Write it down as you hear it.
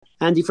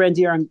Andy Friend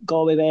here on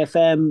Galway Bay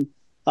FM.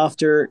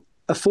 After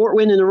a fourth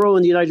win in a row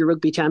in the United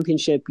Rugby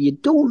Championship, you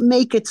don't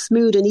make it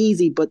smooth and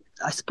easy, but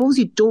I suppose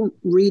you don't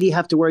really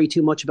have to worry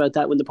too much about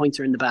that when the points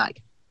are in the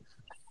bag.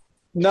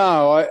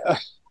 No,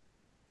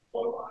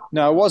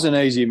 no, it wasn't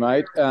easy,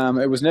 mate.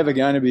 It was never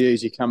going to be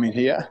easy coming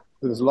here.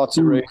 There's lots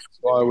of reasons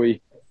why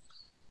we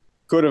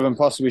could have and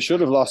possibly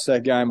should have lost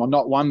that game or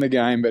not won the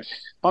game, but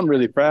I'm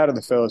really proud of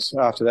the fellas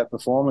after that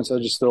performance. I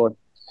just thought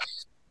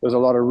there was a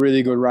lot of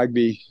really good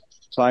rugby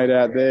played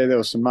out there. There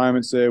were some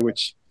moments there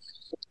which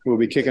we'll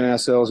be kicking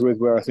ourselves with,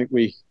 where I think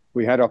we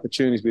had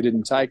opportunities, we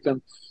didn't take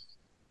them.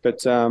 But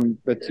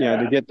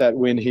to get that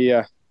win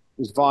here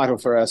was vital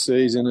for our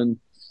season,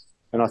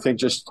 and I think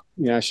just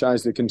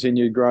shows the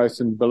continued growth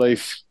and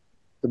belief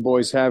the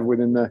boys have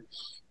within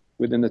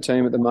the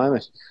team at the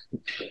moment.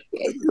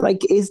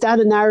 Like, is that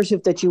a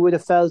narrative that you would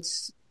have felt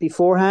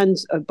beforehand?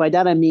 By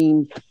that I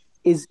mean,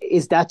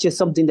 is that just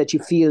something that you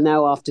feel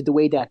now after the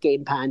way that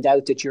game panned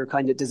out, that you're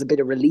there's a bit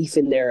of relief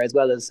in there as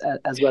well as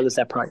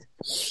that pride?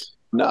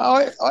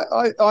 No,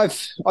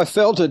 I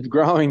felt it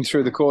growing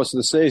through the course of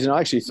the season.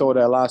 I actually thought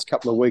our last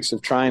couple of weeks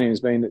of training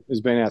has been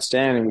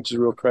outstanding, which is a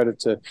real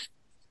credit to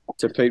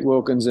Pete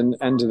Wilkins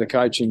and to the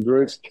coaching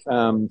group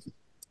and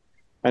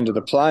to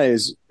the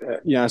players.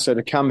 So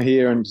to come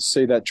here and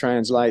see that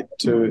translate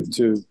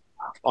to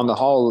on the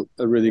whole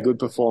a really good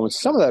performance.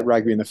 Some of that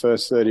rugby in the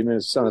first 30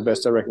 minutes, some of the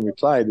best I reckon we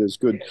played. There was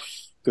good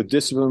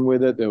discipline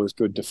with it. There was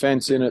good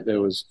defence in it.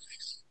 There was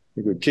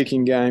a good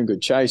kicking game,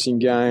 good chasing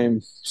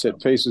game. Set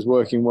piece was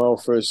working well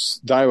for us.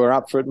 They were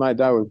up for it, mate.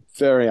 They were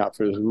very up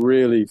for it. It was a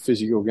really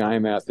physical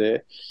game out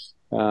there.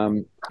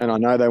 And I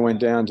know they went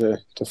down to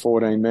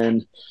 14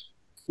 men,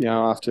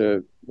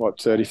 after,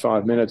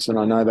 35 minutes. And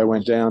I know they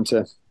went down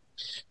to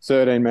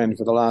 13 men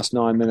for the last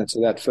 9 minutes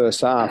of that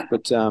first half.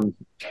 But,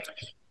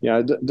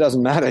 it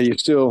doesn't matter. You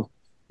still,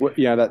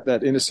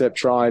 that intercept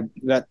try,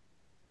 that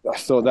I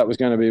thought that was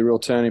going to be a real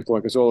turning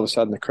point, because all of a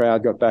sudden the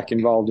crowd got back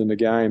involved in the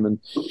game, and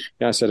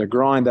so to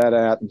grind that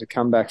out and to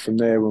come back from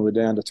there when we're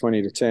down to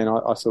 20-10,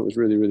 I thought was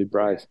really, really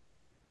brave.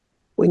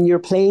 When you're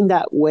playing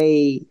that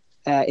way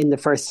in the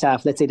first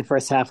half, let's say the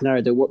first half an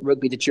hour, the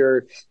rugby that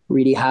you're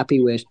really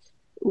happy with,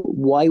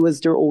 why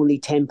was there only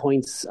 10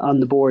 points on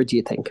the board, do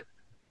you think?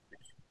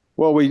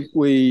 Well,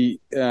 we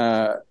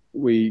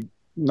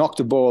knocked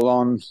the ball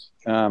on,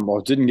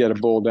 or didn't get a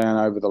ball down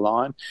over the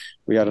line.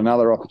 We had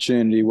another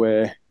opportunity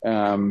where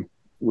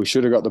we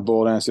should have got the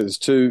ball down. So there's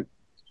two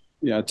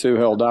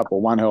held up,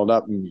 or one held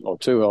up, or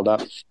two held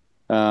up.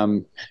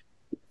 A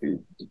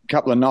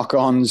couple of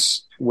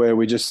knock-ons where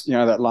we just,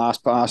 that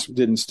last pass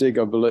didn't stick.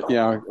 I believe,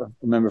 I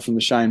remember from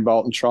the Shane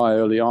Bolton try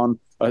early on,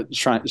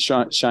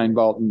 Shane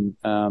Bolton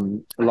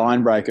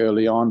line break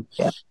early on.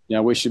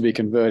 Yeah. We should be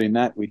converting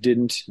that. We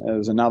didn't. There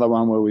was another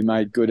one where we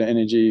made good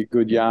energy,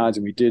 good yards,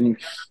 and we didn't.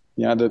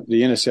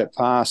 The intercept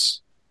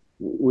pass,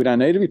 we don't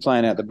need to be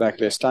playing out the back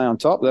there. Stay on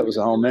top. That was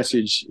the whole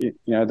message.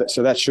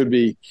 So that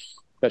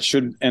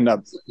should end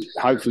up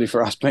hopefully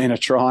for us being a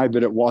try,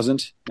 but it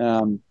wasn't.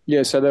 So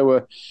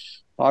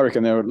I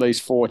reckon there were at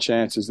least 4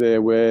 chances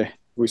there where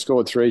we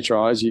scored 3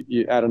 tries.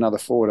 You add another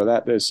 4 to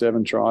that, there's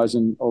 7 tries,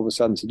 and all of a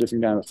sudden it's a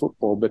different game of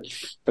football. But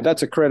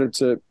that's a credit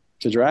to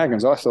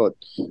Dragons. I thought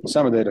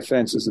some of their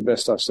defence is the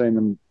best I've seen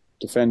them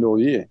defend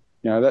all year.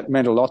 That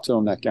meant a lot to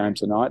them, that game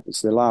tonight.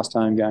 It's their last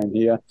home game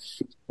here.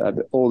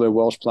 All their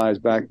Welsh players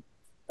back,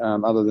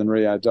 other than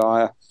Rio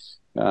Dyer.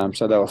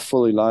 So they were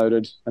fully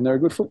loaded, and they're a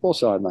good football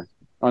side, mate.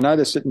 I know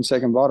they're sitting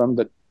second bottom,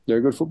 but they're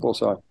a good football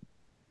side.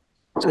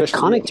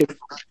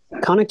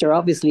 Connacht are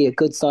obviously a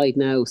good side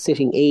now,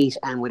 sitting 8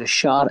 and with a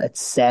shot at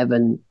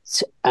 7.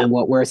 And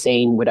what we're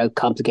saying, without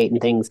complicating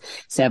things,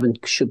 7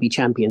 should be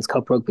Champions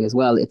Cup rugby as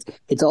well.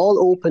 It's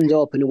all opened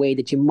up in a way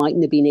that you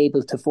mightn't have been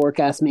able to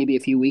forecast maybe a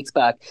few weeks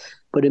back,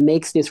 but it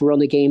makes this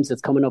run of games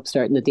that's coming up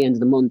starting at the end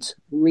of the month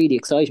really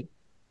exciting.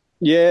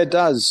 Yeah, it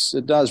does.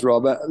 It does,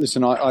 Rob.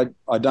 Listen, I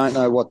don't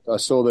know what I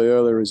saw the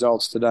early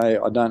results today.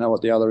 I don't know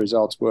what the other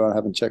results were. I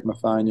haven't checked my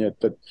phone yet,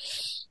 but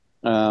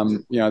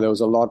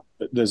there's a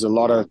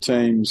lot of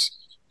teams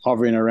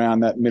hovering around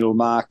that middle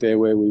mark there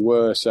where we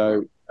were.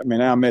 So,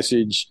 our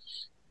message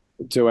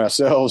to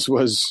ourselves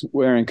was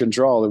we're in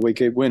control. If we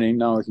keep winning,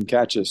 no one can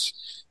catch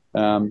us.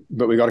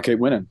 But we got to keep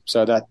winning.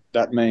 So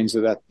that means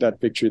that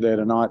victory there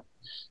tonight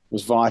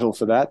was vital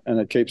for that, and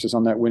it keeps us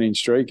on that winning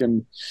streak.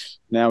 And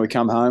now we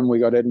come home. We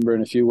got Edinburgh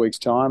in a few weeks'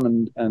 time,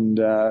 and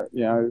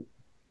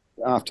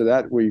after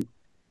that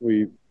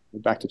we're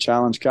back to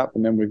Challenge Cup,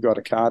 and then we've got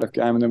a Cardiff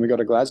game, and then we've got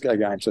a Glasgow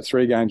game. So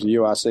 3 games of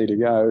URC to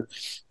go,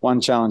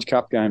 1 Challenge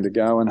Cup game to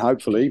go, and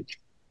hopefully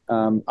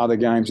other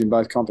games in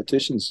both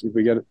competitions if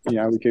we get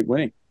we keep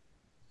winning.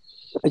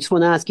 I just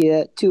want to ask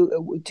you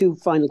two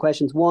final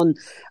questions. One,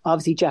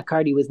 obviously Jack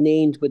Carty was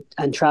named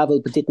and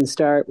travelled but didn't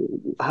start.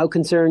 How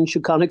concerned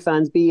should Connacht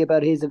fans be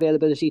about his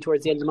availability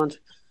towards the end of the month?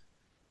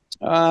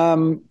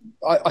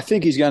 I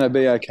think he's going to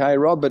be okay,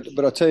 Rob, but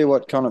I'll tell you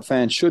what Connacht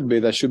fans should be.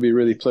 They should be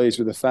really pleased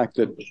with the fact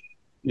that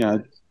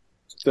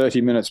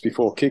 30 minutes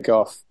before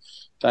kickoff,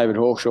 David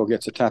Hawkshaw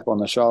gets a tap on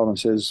the shoulder and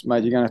says,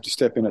 "Mate, you're going to have to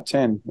step in at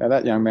 10." Now,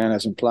 that young man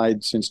hasn't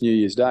played since New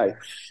Year's Day.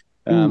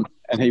 And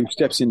he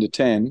steps into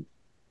 10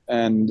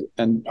 and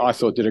I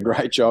thought did a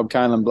great job.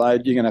 Caelan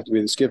Blade, you're going to have to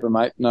be the skipper,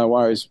 mate. No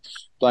worries.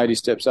 Bladey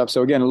steps up.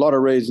 So, again, a lot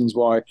of reasons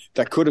why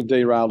that could have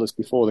derailed us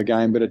before the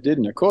game, but it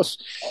didn't. Of course,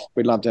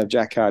 we'd love to have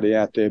Jack Carty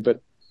out there,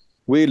 but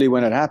weirdly,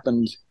 when it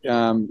happened,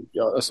 I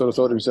sort of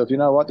thought to myself, you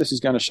know what, this is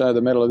going to show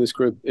the mettle of this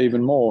group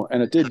even more,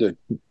 and it did do.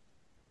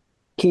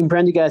 Cian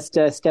Prendergast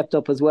stepped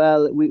up as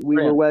well. We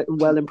were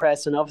well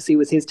impressed, and obviously it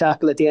was his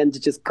tackle at the end to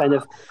just kind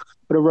of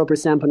put a rubber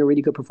stamp on a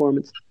really good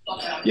performance.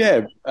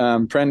 Yeah,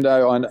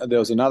 Prendo, there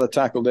was another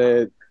tackle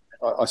there.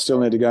 I still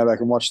need to go back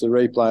and watch the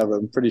replay of it.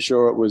 I'm pretty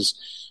sure it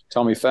was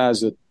Tommy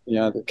Faz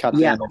that cut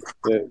down.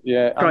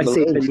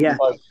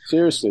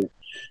 Seriously.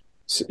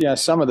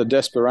 Some of the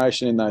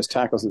desperation in those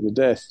tackles at the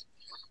death.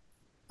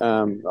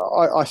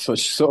 I thought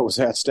it was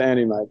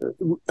outstanding,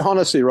 mate.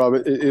 Honestly, Rob,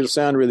 it'll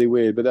sound really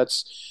weird, but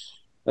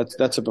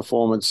that's a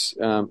performance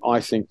I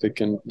think that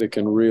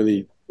can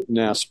really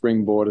now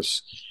springboard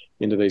us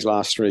into these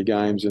last three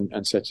games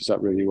and sets us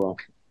up really well.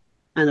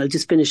 And I'll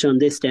just finish on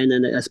this then,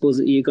 and I suppose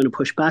that you're going to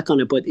push back on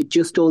it, but it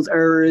just those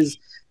errors,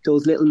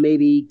 those little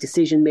maybe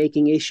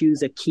decision-making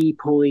issues at key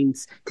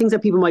points, things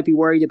that people might be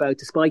worried about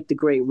despite the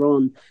great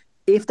run.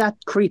 If that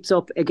creeps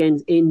up again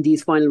in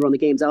these final run of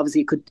games,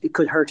 obviously it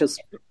could hurt us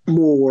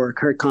more,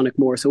 hurt Connacht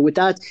more. So with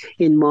that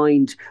in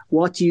mind,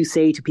 what do you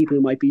say to people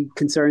who might be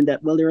concerned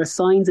that, well, there are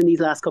signs in these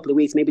last couple of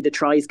weeks, maybe the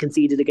tries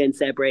conceded against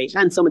Zebre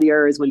and some of the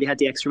errors when they had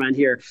the extra man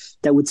here,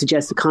 that would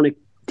suggest that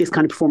this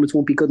kind of performance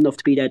won't be good enough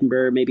to beat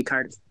Edinburgh or maybe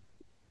Cardiff?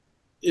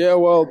 Yeah,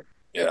 well,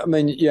 I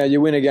mean, you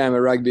win a game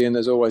of rugby and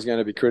there's always going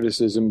to be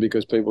criticism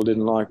because people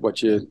didn't like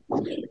what you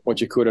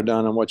could have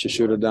done and what you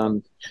should have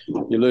done.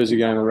 You lose a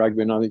game of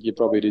rugby and I think you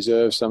probably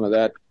deserve some of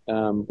that.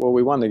 Well,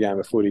 we won the game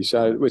of footy,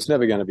 so it's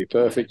never going to be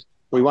perfect.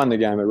 We won the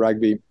game of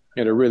rugby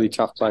at a really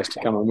tough place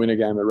to come and win a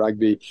game of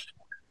rugby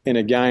in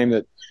a game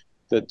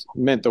that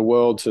meant the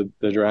world to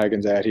the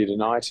Dragons out here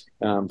tonight.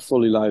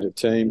 Fully loaded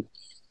team.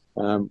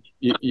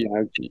 You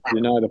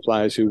know the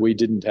players who we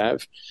didn't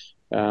have.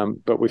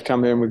 But we've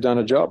come here and we've done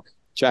a job.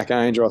 Jack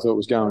Ainger, I thought,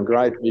 was going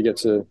great. He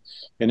gets an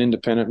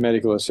independent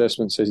medical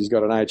assessment, says he's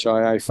got an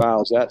HIA,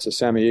 fails that. So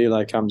Sammy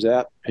Elo comes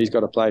out. He's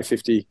got to play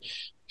 50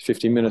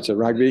 minutes of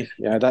rugby.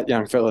 That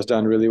young fella's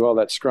done really well,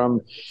 that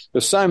scrum.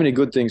 There's so many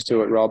good things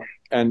to it, Rob.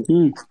 And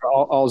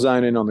I'll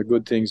zone in on the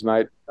good things,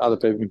 mate. Other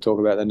people can talk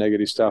about the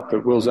negative stuff,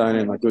 but we'll zone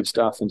in on the good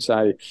stuff and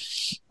say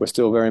we're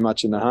still very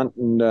much in the hunt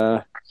and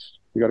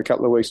we've got a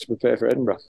couple of weeks to prepare for Edinburgh.